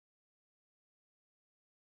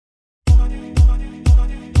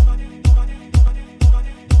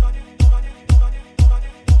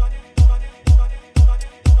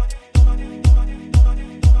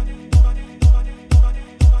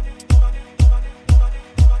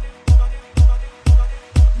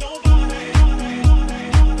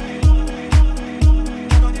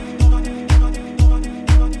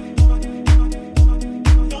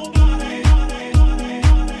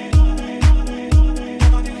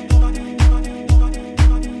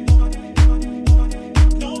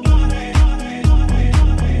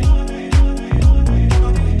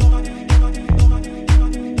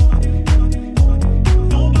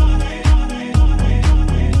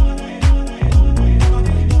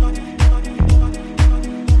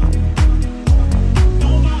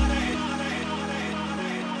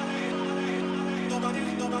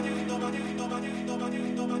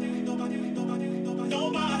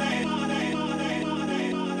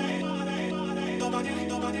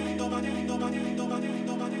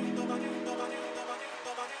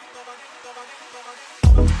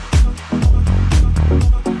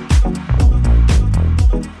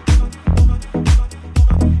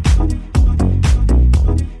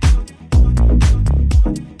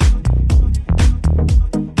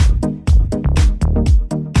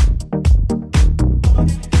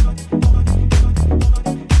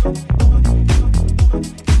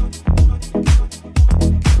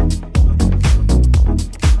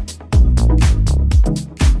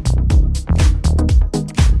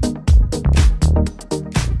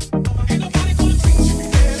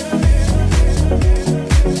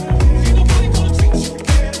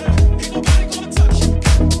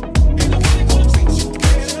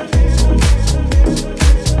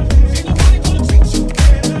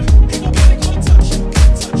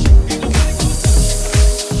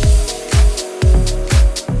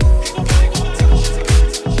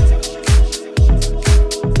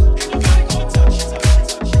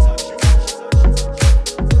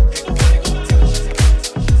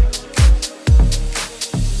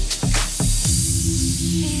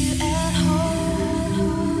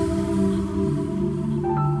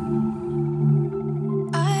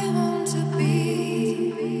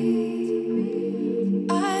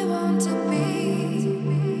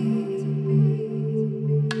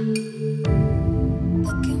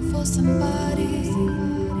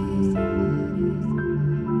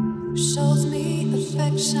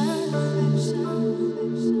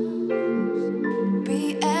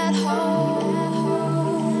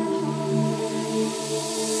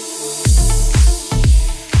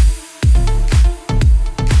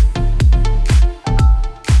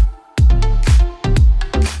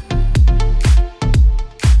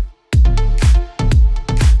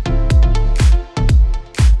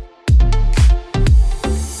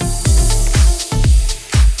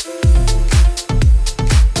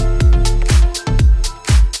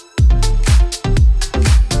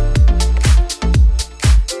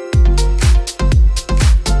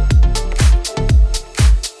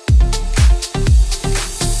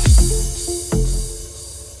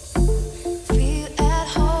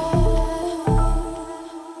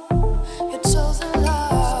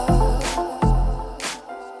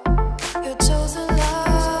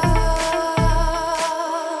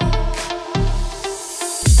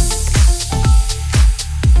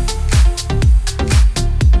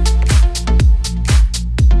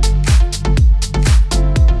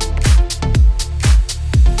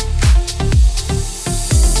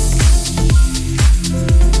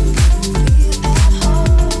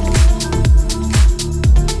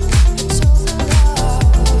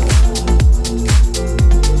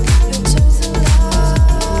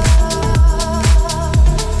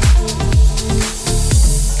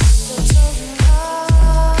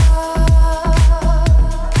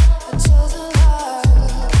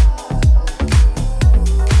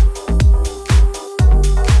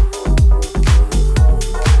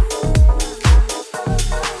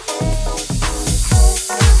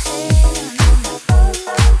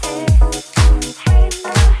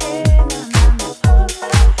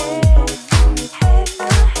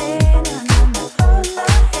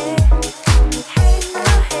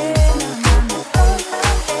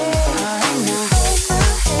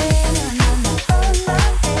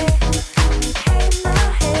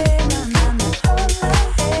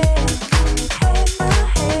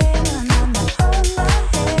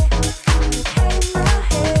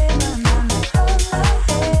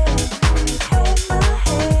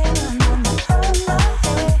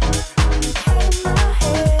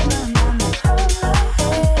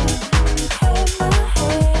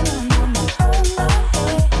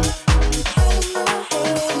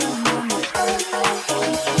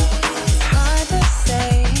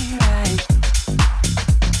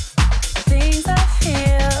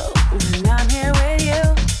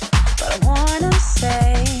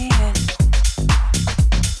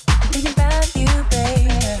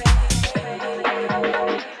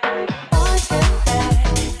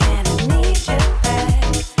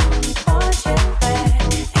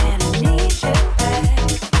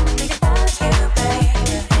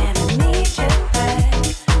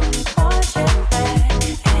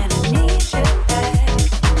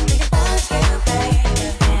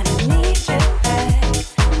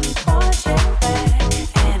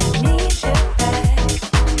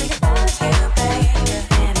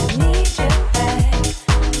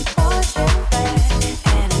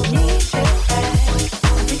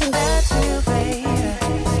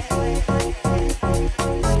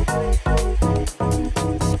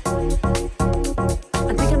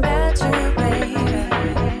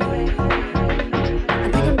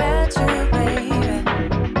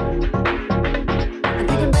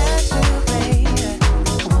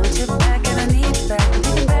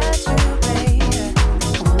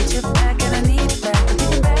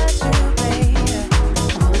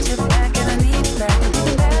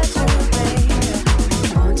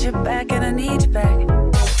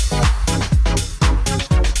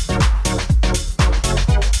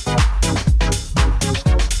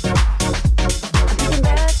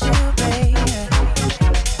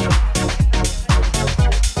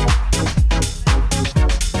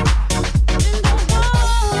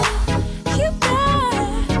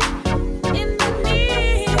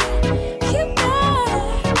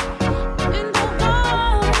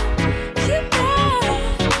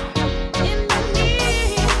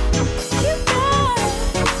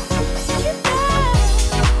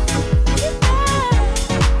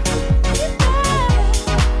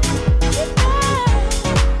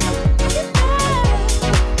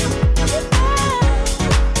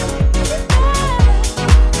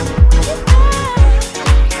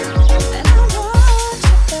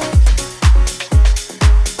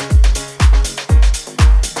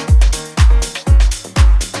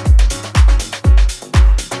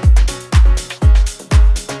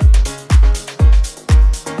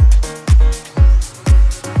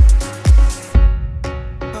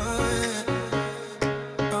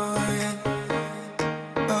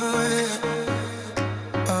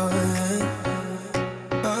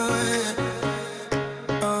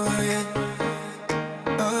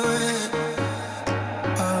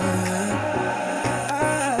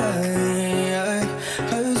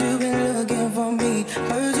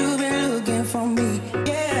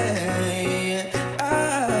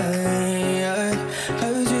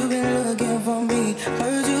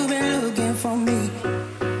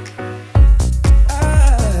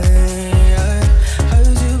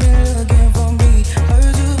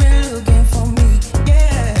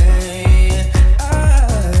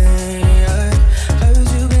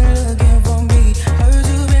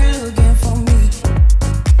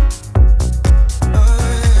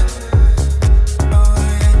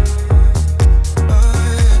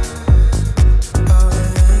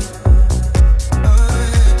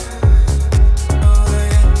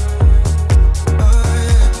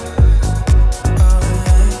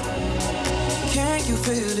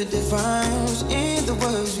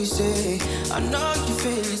you say. I know you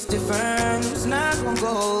feel it's different, it's not gonna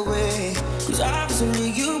go away. Cause obviously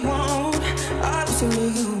you won't, obviously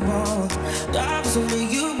you won't, obviously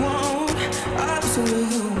you won't, obviously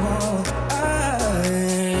you won't. I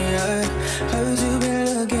heard you been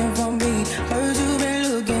looking for me, heard you been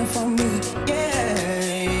looking for me,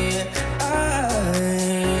 yeah. I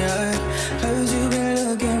heard you been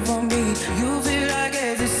looking for me, you feel like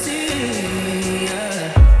ecstasy,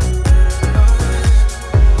 yeah.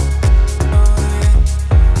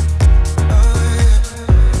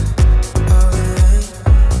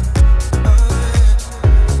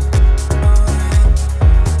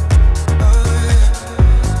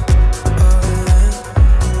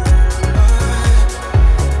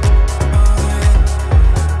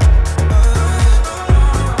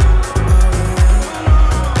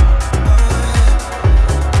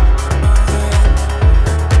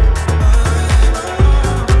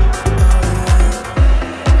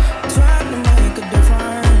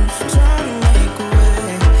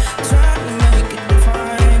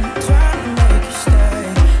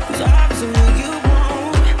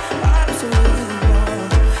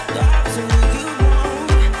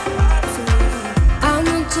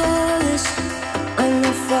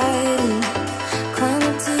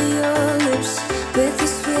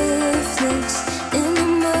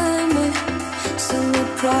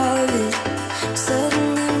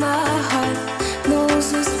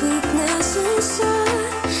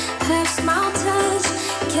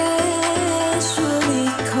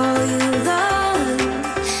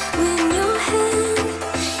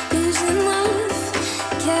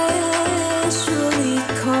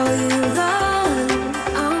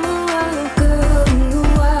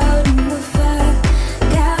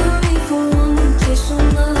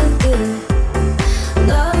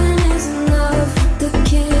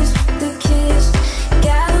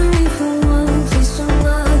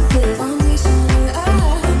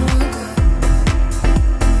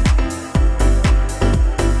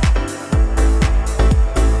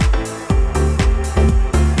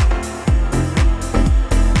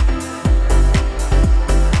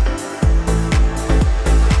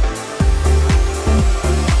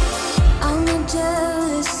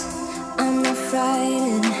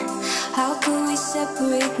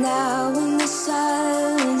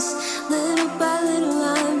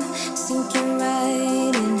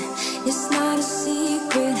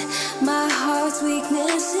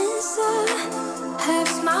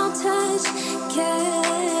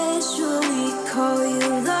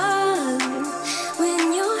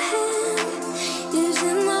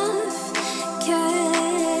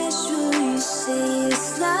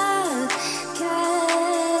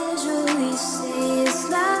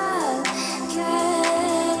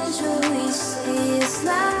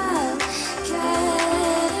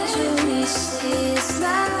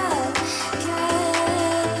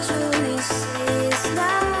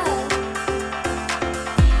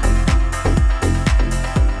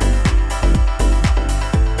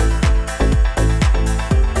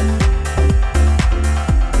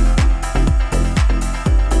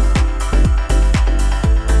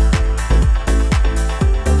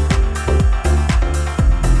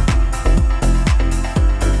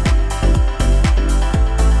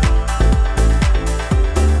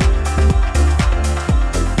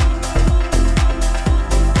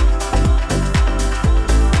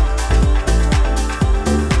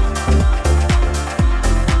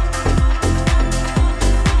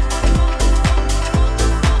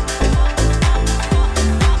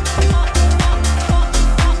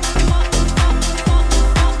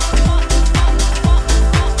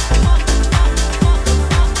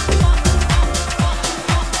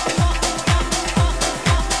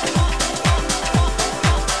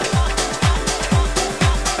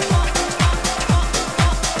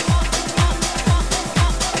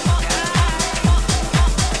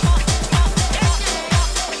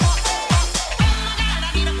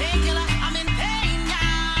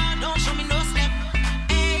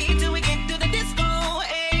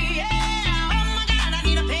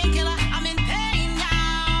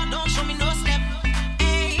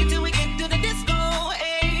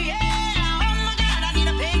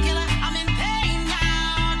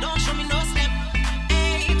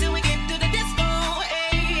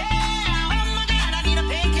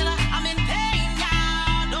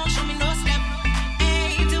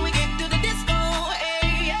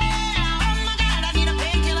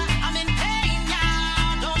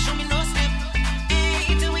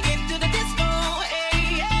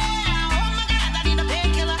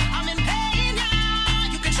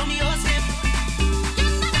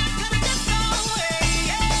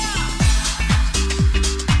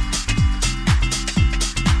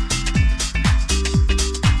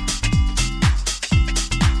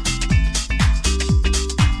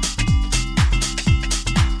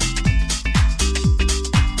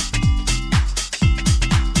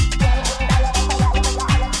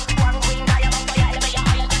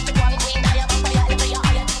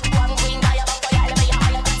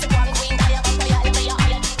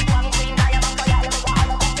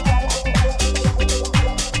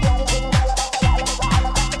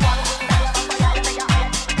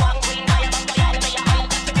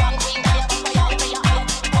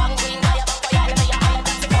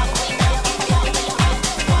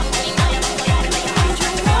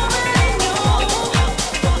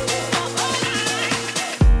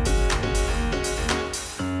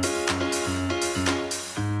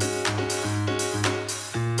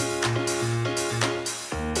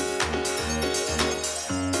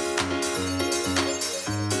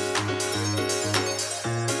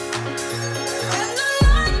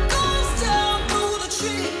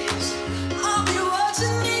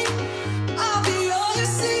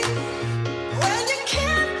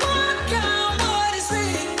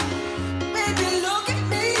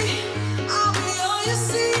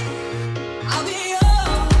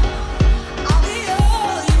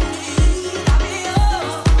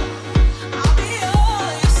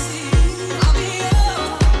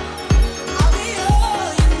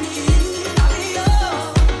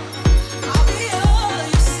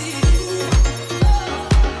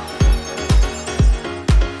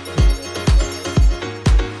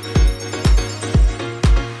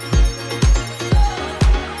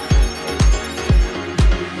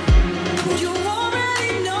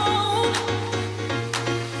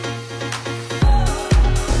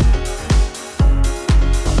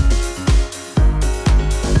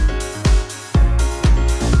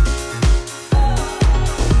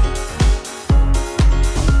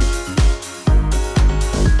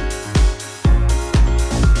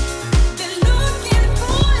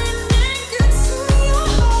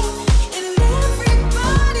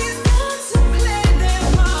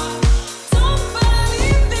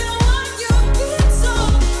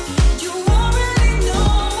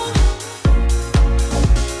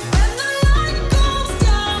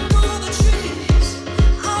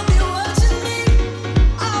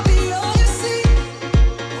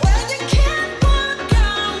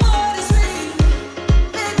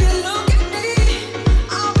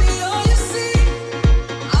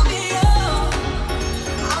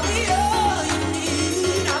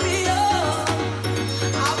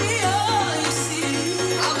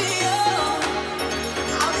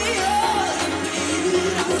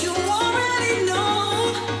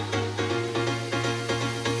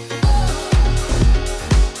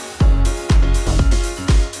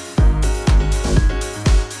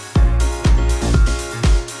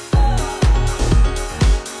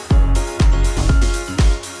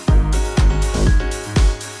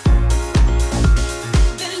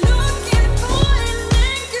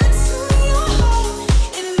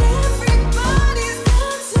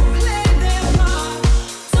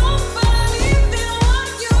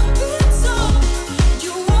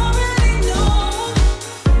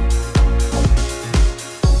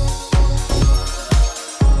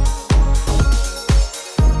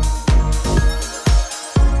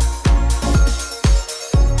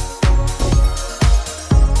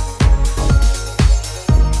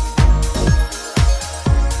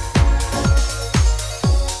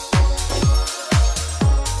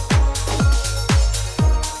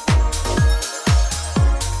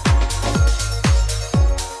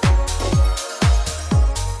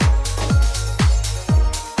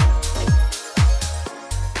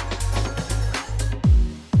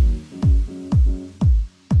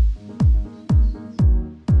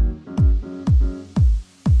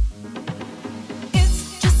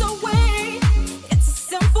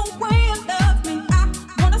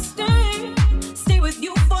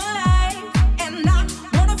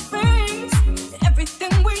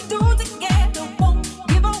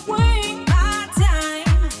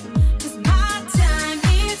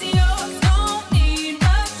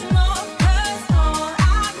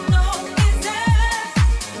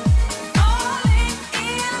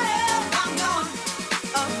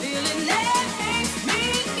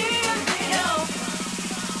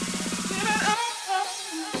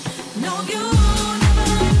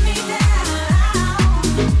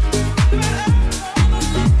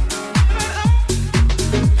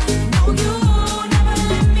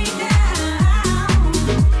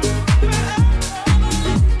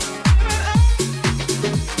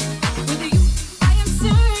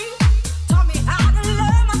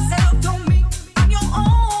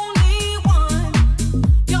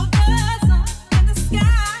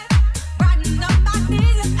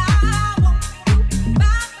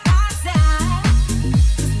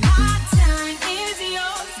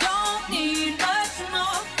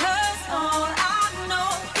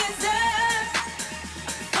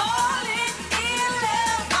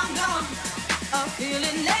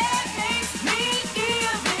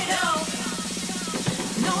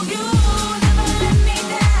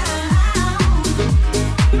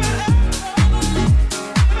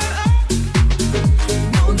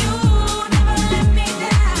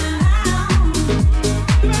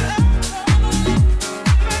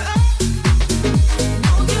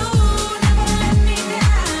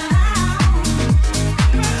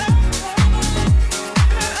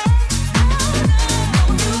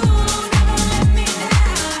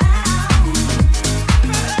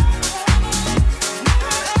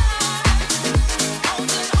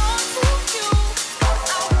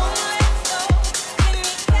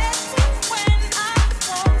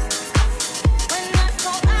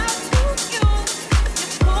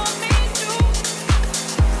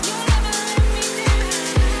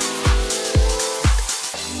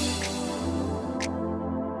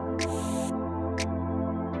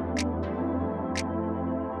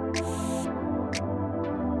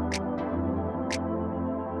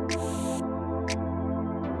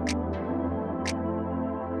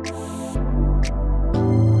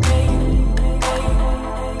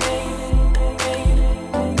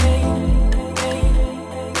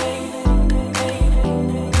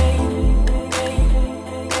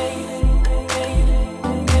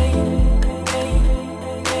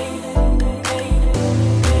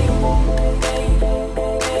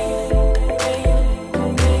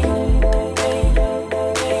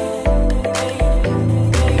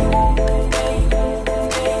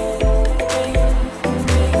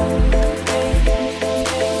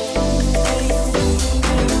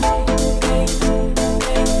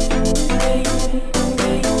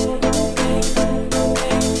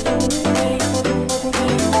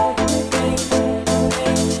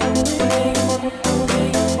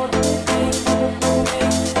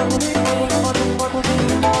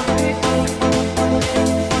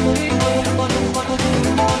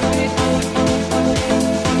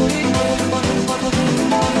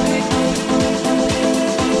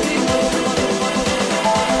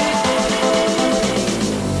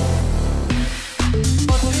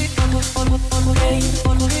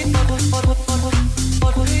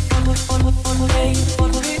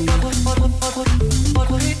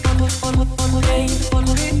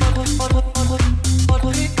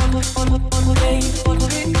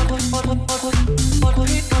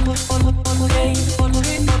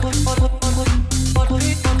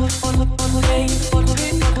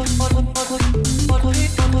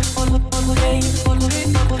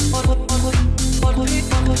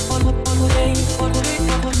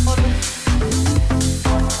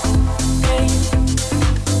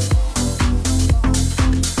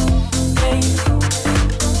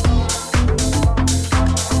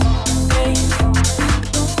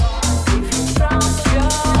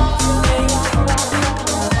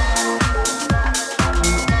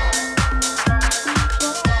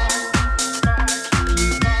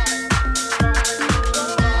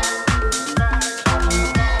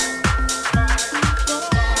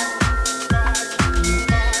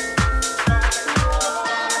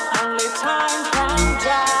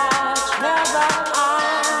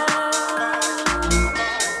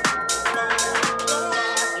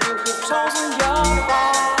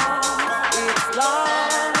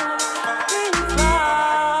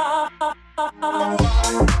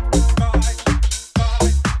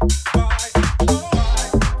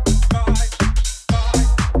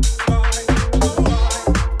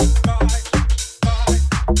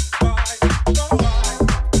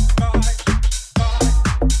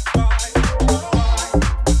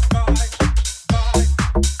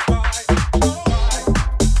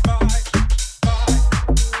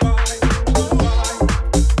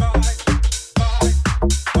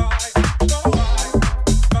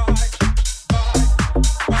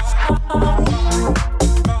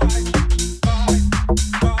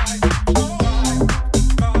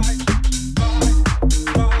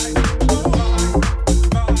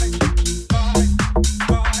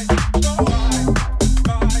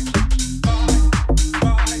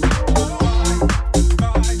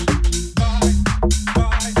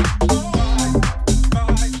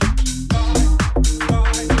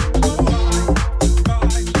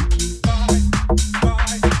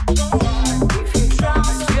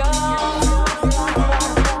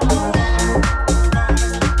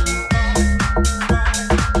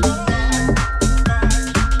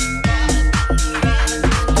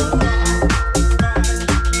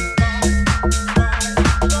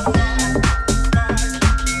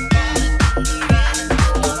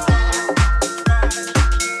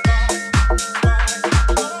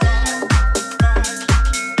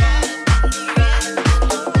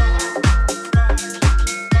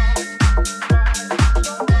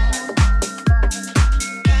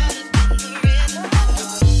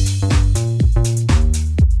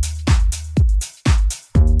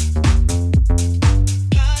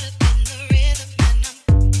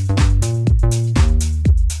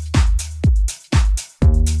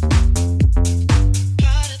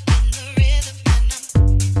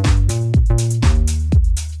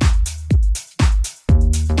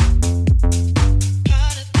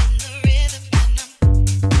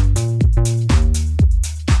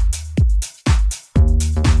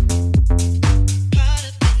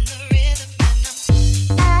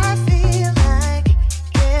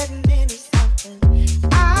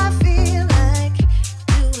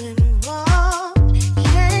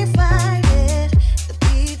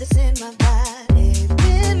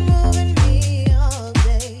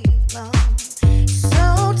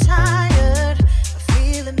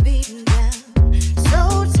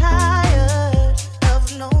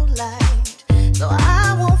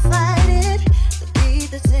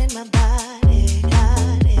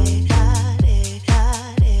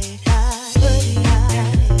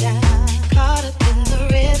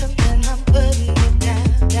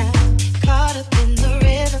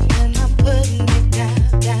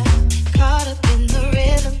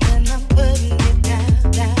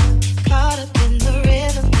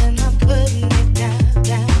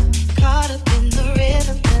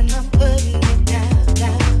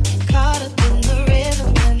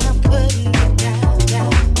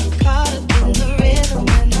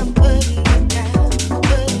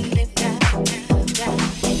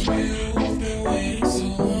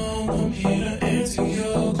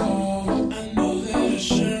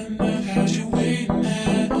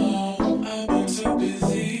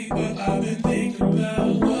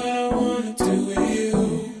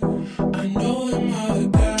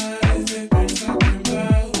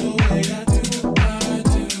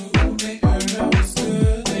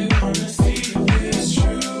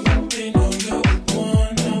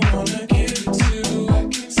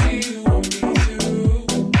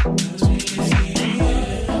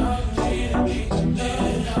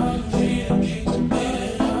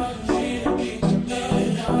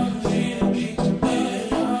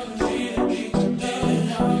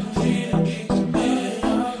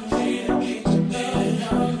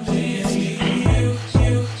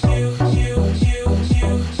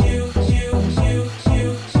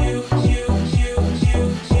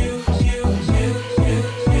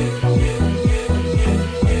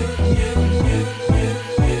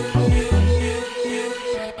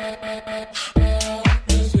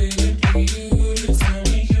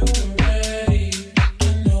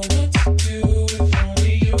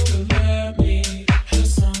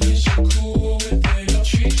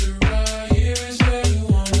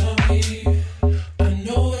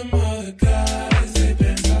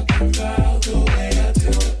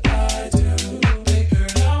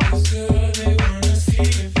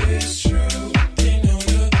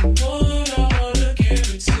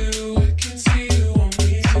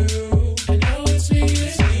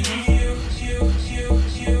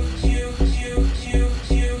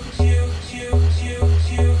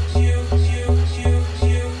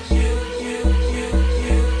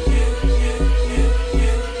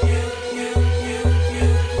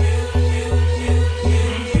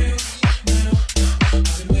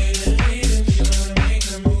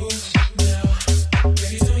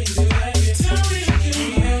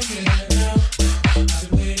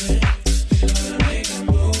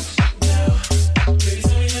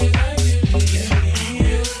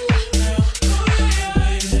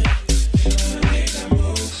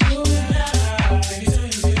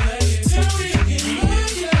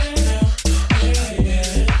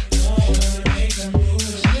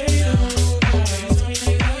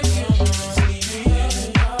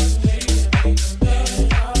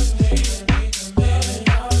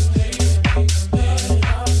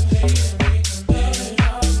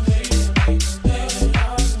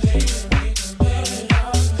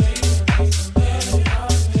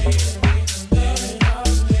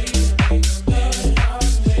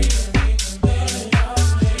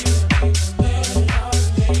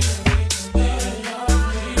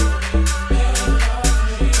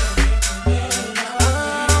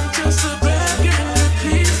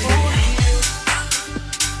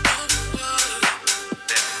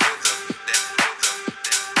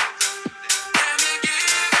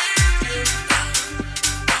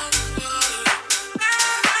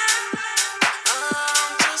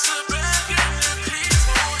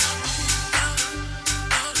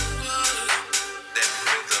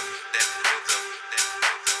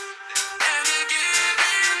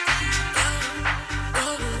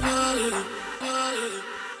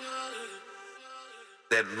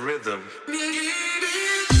 that rhythm.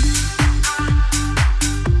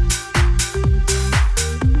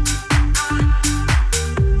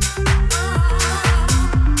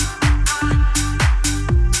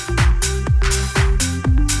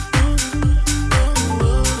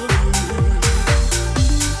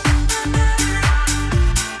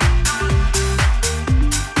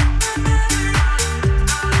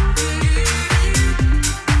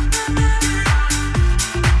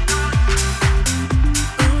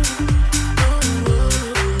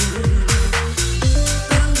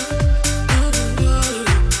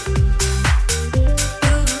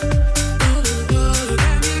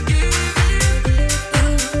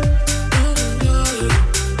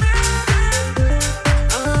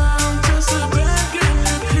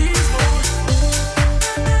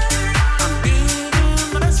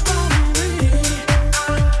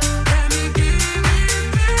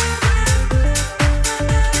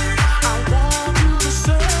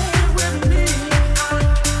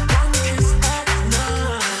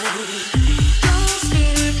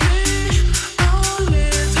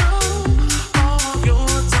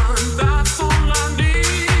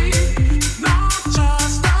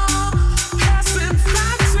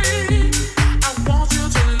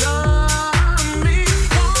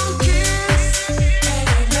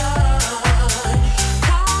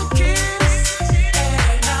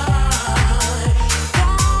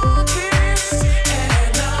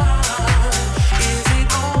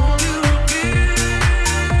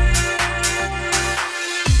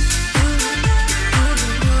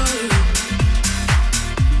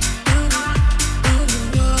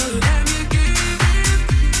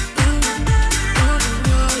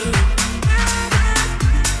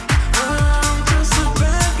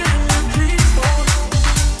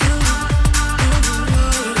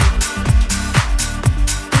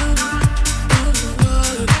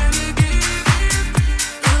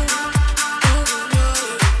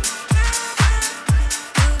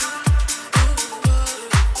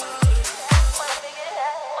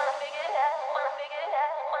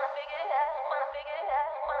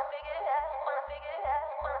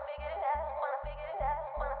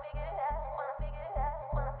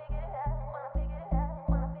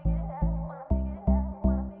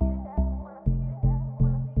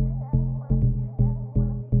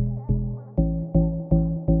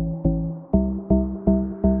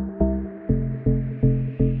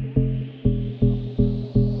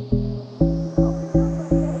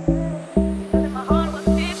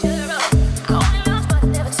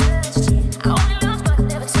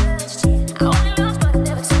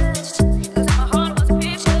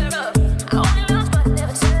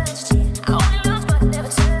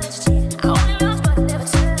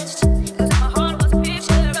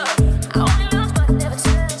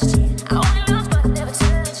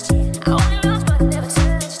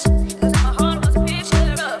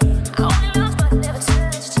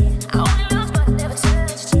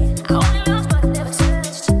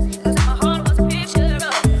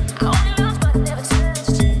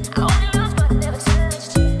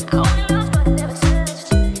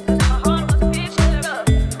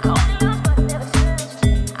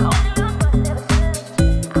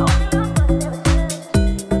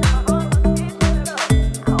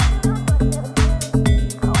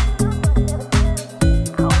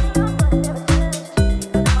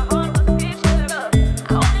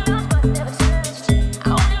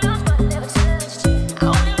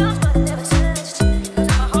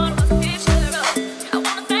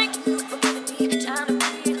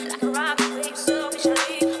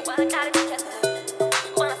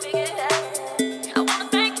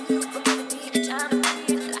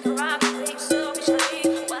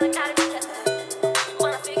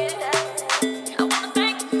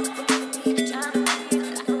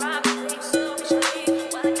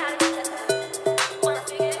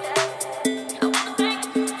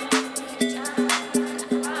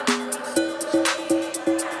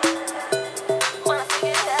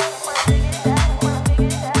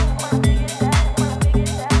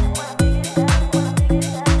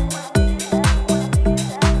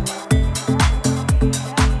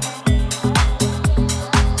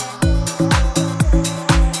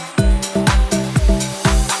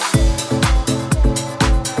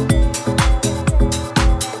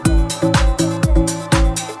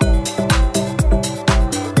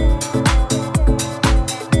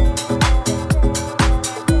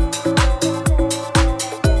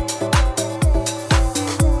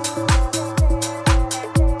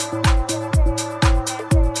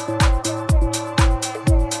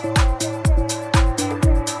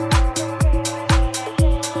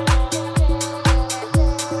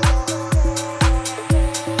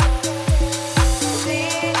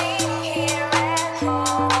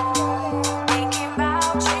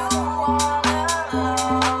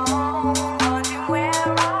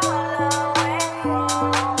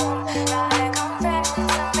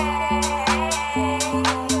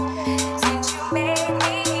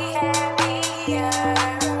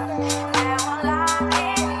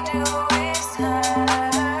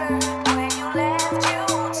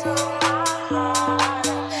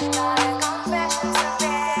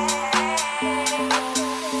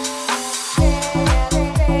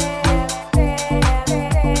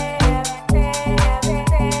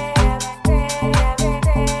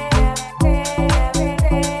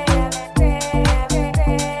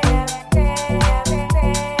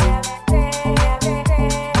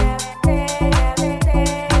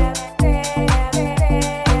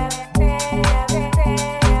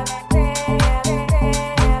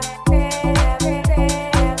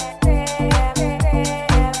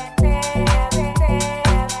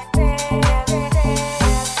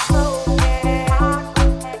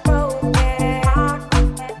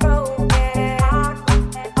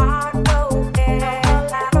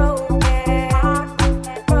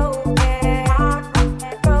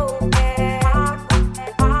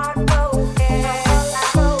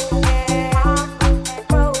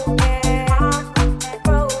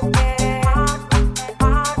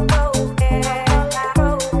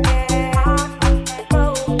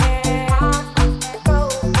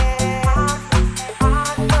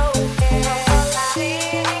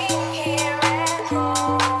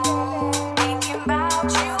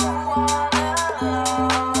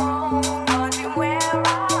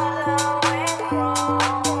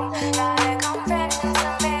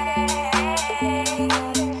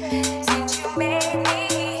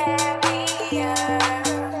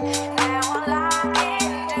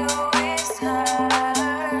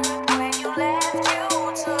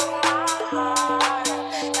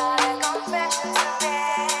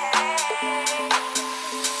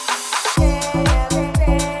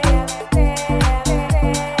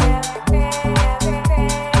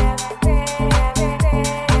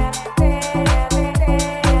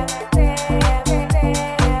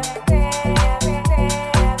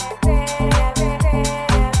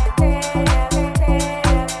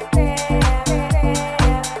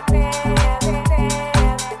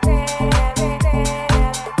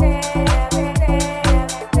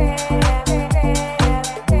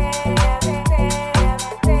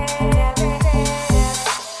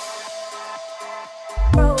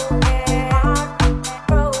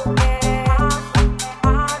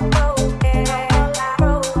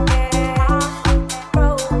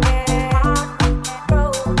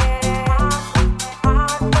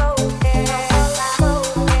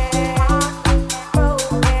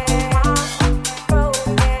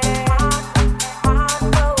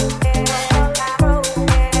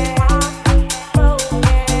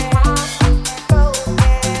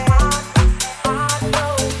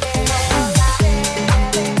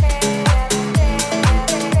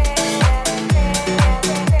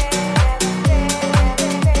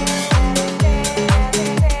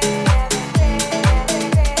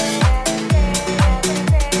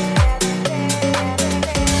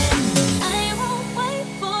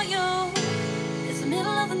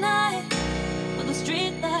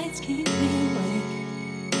 street lights keep me awake.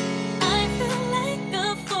 I feel like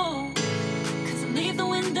a fool, 'cause I leave the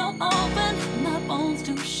window open and my bones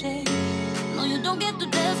do shake. No, you don't get to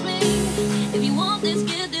test me. If you want this,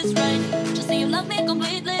 get this right. Just say you love me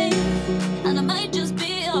completely, and I might just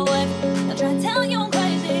be a wife. I'll try to tell you I'm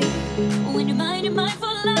crazy, but when you're mine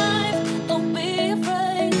for life. Don't be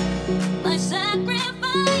afraid, my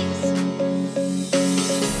sacrifice.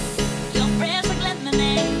 You're fresh like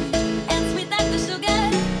lemonade, and sweet like the sugar,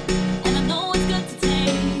 and I know it's good to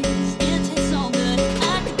taste. It tastes so good,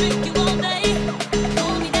 I could drink you all day.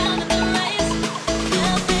 Pull me down in the race,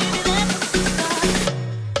 yeah baby, let's start.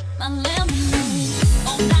 My lemonade,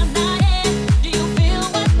 oh na na yeah. Do you feel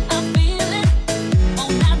what I'm feeling? Oh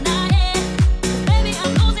na na yeah, baby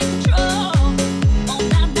I'm losing control. Oh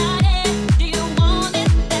na na yeah, do you want it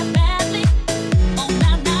that badly? Oh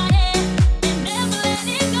na na yeah, and never let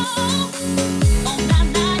it go. Oh na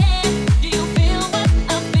na yeah, do you feel what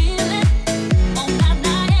I'm feeling? Oh na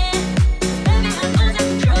na yeah, baby I'm losing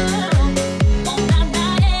control. Oh na na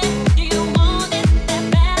yeah, do you want it that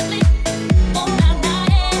badly? Oh na na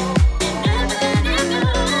yeah, and never let it go.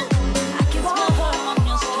 I can smell her on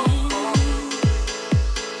your skin,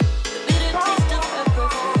 the bitter taste of her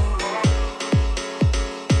perfume.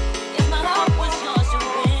 If my heart was yours to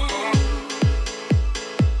win,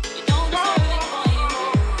 you don't deserve it, boy, you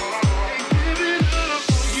lose.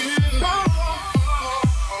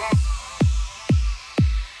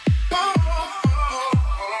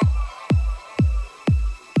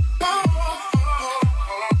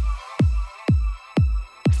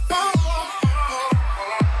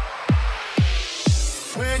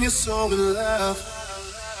 When you're so in love,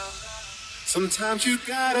 sometimes you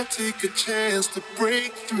gotta take a chance to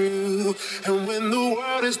break through. And when the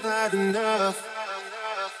world is not enough,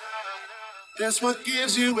 that's what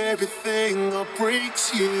gives you everything or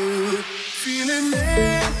breaks you. Feeling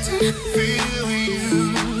empty, feel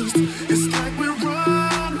used. It's like we're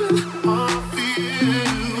running on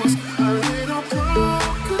fumes. A little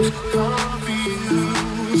broken,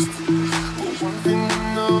 confused. But one thing I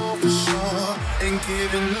know for sure, ain't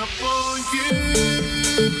giving up on you.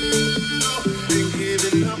 Ain't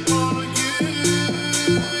giving up on you.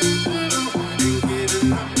 Ain't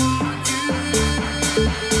giving up on you.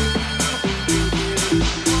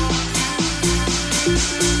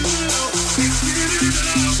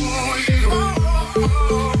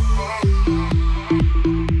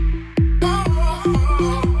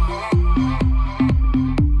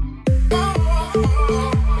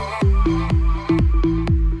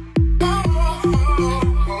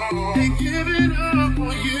 Ain't giving up on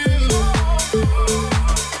you.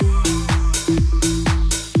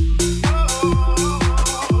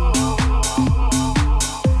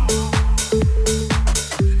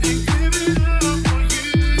 Ain't giving up on you.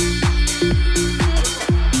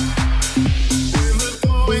 When the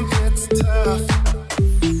going gets tough,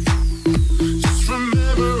 just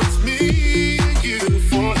remember it's me and you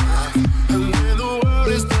for life. And when the world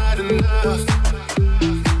is not enough,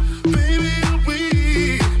 baby, are we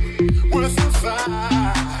worth the fight?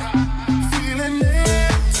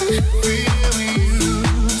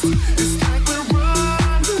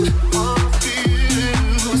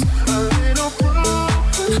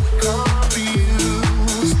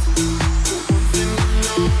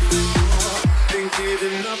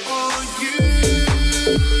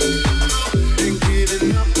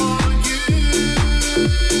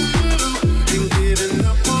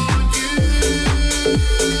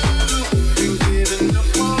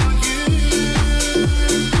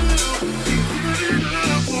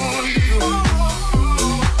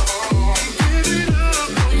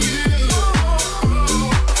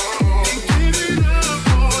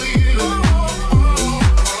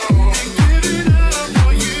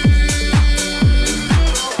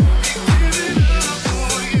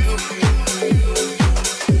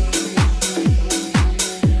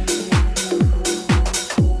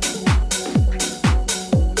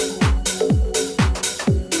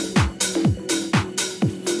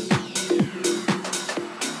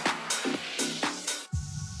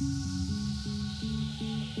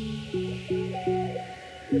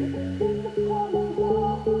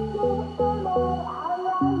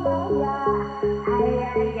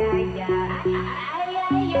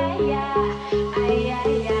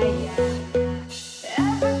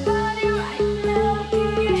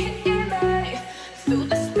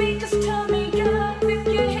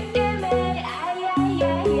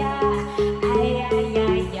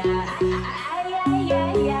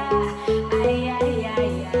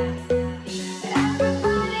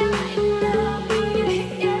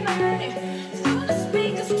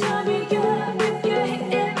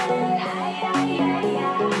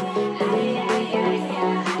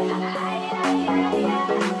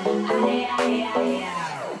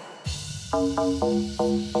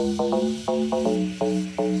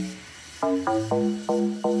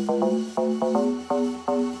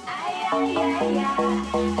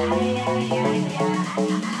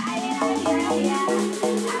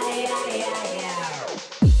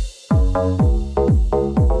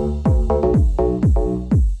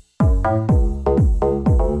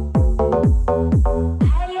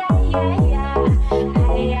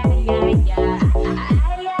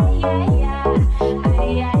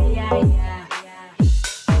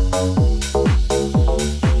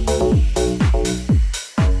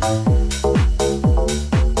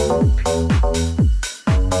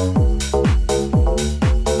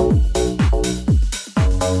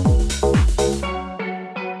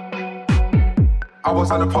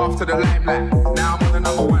 was on the path to the limelight. Now I'm on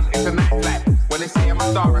another one, it's a night flight. When they say I'm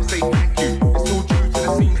a star, I say thank you. It's all due to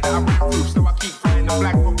the scenes that I ran through. So I keep flying the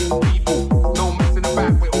flag for all people. No messing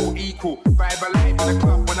about, we're all equal. Vibe alive in the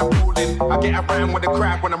club when I'm rolling. I get around with the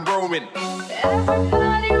crowd when I'm roaming.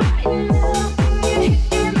 Everybody right now, can you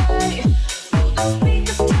hear me? So the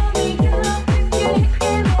speakers tell me, girl, can you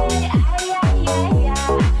hear me? Ay, ay, ay, ay,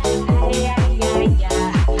 ay, ay,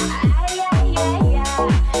 ay, ay, ay,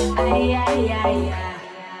 ay, ay, ay, ay.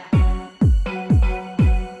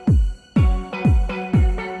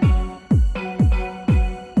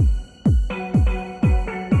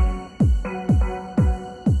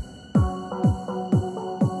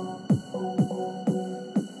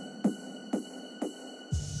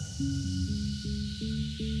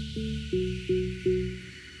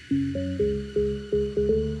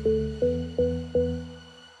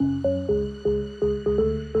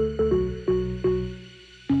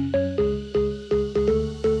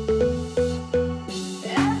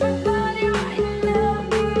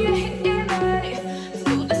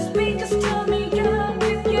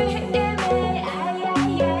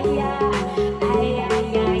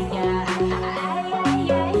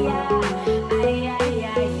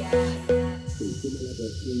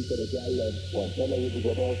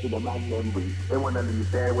 They wanna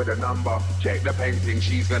leave there with a number. Check the painting,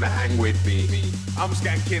 she's gonna hang with me. I'm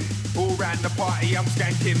skanking, all round the party I'm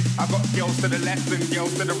skanking. I got girls to the left and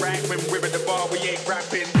girls to the right. When we're at the bar we ain't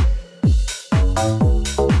rapping.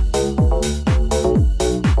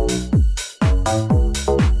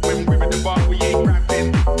 When we're at the bar we ain't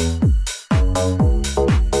rapping.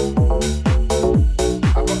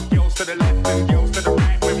 I got girls to the left and girls to the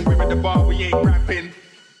right. When we're at the bar we ain't rapping.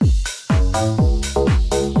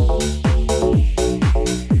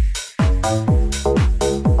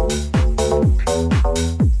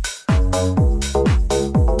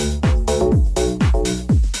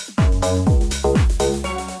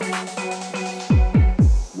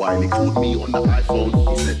 Called me on the iPhone.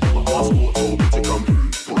 He said my passport told me to come through.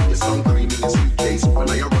 Put your sun cream in your suitcase. When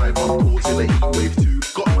I arrive, I'm causing a heat wave too.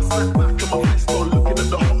 Got my snapback and my vest on, looking at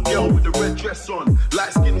the hot girl with the red dress on.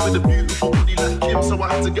 Light skin with a beautiful body like Kim, so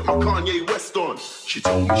I had to get my Kanye West on. She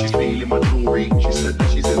told me she's feeling my jewelry. She said that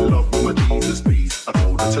she's in love with my Jesus piece. I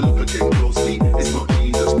told her to look again closely. It's not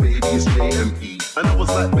Jesus, baby, it's JME. And I was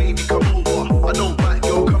like, baby, come over. I don't bite,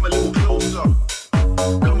 girl, come a little closer.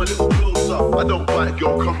 Come a little closer. I don't bite,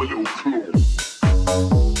 girl, come a little closer.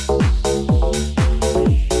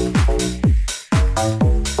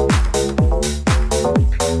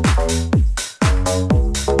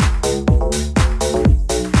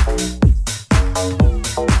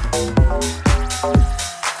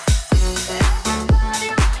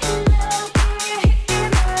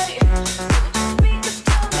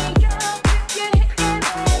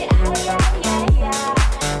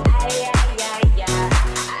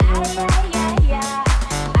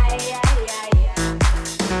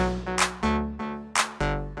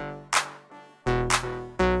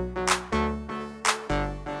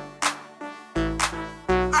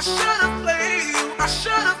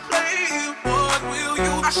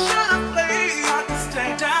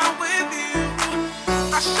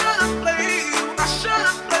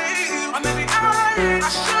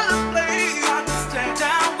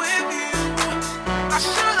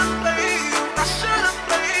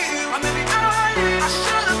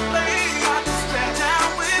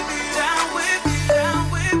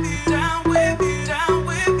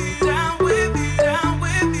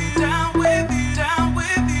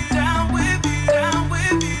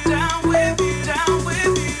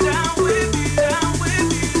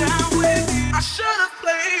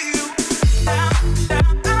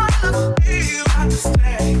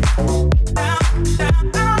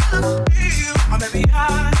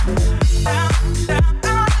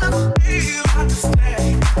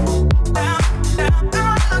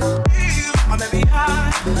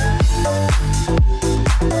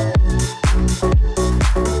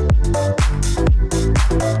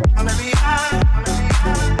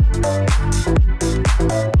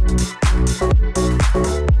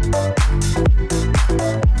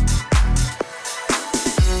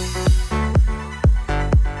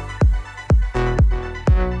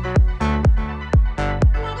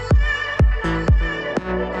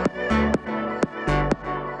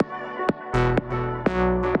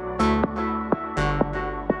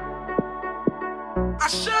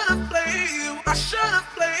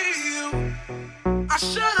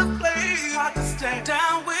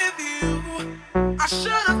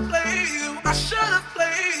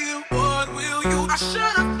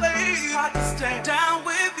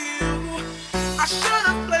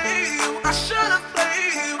 I should've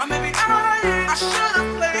played you, or maybe I should've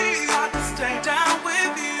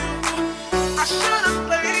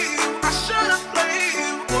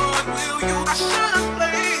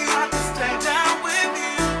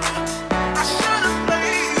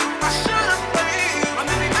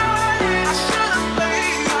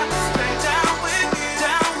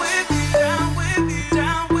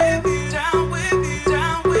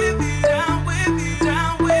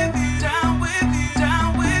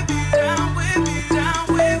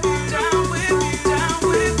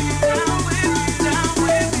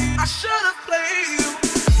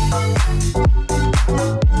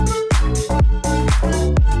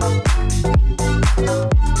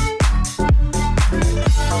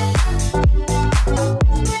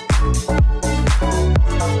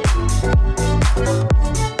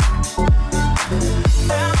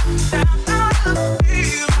Down,